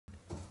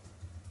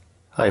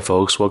Hi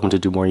folks, welcome to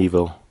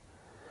DoMoreEvil.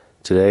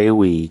 Today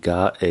we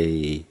got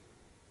a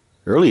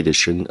early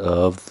edition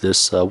of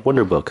this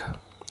Wonderbook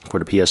for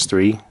the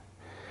PS3,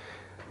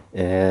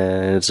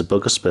 and it's a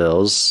book of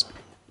spells.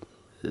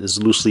 It's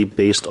loosely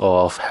based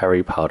off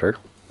Harry Potter.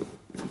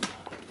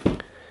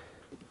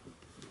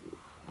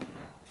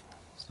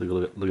 So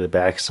look at the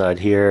back side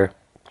here.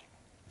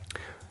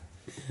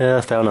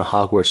 Found in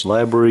Hogwarts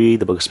Library.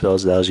 The book of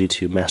spells allows you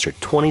to master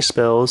 20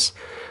 spells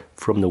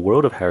from the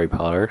world of Harry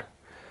Potter.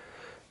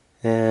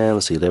 And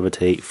let's see,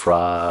 levitate,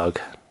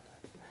 frog.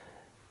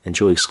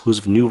 Enjoy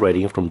exclusive new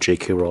writing from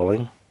J.K.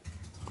 Rowling.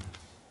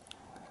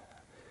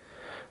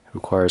 It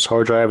requires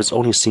hard drive. It's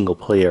only single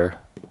player.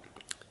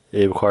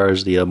 It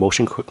requires the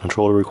motion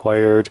controller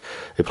required.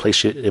 A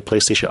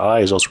PlayStation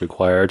Eye is also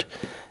required,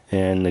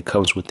 and it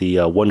comes with the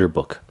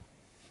Wonderbook.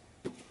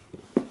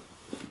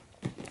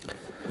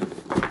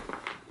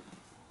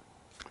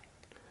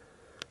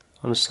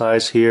 On the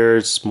sides here,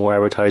 it's more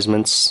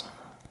advertisements.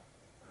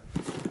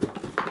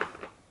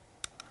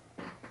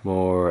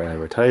 More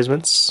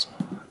advertisements.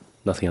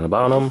 Nothing on the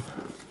bottom.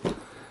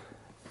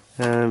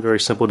 And very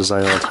simple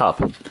design on top.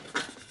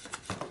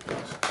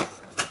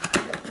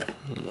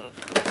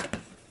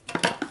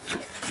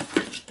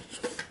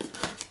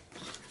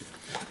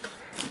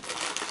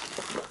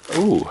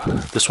 Ooh,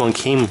 this one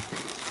came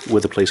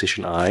with a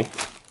PlayStation Eye.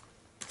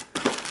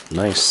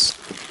 Nice.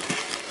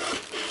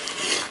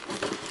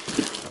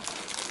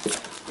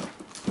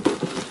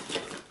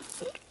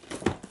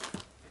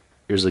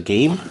 Here's a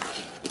game.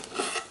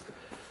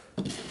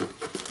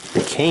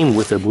 It came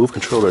with a Move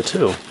controller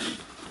too.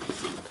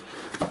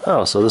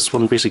 Oh, so this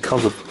one basically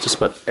comes with just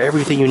about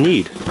everything you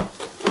need.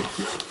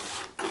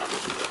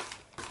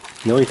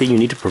 The only thing you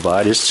need to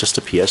provide is just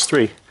a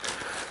PS3.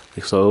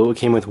 So it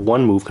came with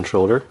one Move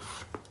controller,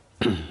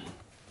 the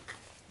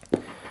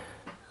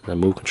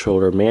Move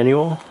controller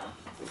manual,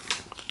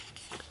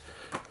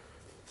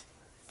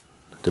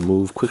 the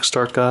Move Quick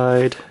Start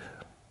Guide,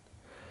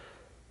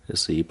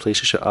 there's the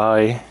PlayStation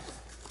Eye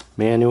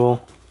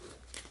manual,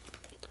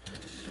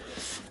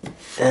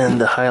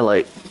 and the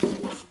highlight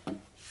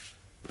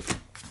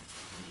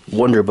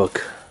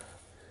Wonderbook.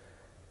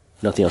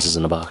 Nothing else is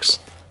in the box.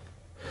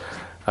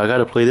 I got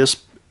to play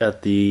this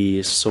at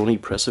the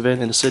Sony press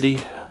event in the city,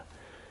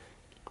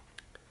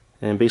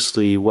 and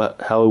basically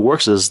how it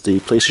works is the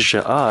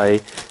PlayStation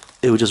Eye,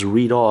 it would just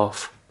read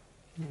off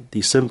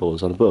these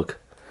symbols on the book,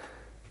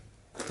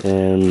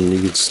 and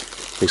you could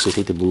basically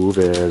take the move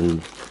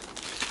and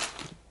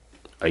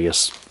I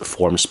guess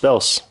form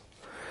spells.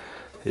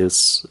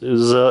 It's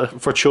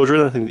for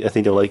children. I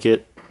think they'll like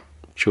it.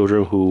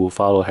 Children who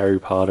follow Harry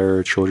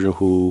Potter, children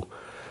who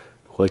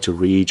like to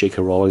read J.K.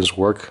 Rowling's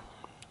work.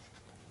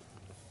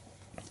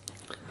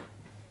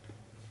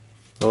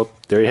 Oh,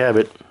 there you have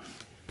it.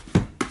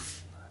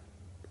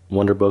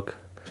 Wonderbook.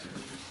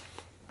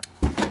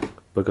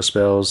 Book of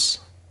Spells.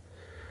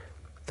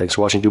 Thanks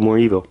for watching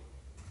DoMoreEvil.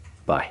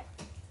 Bye.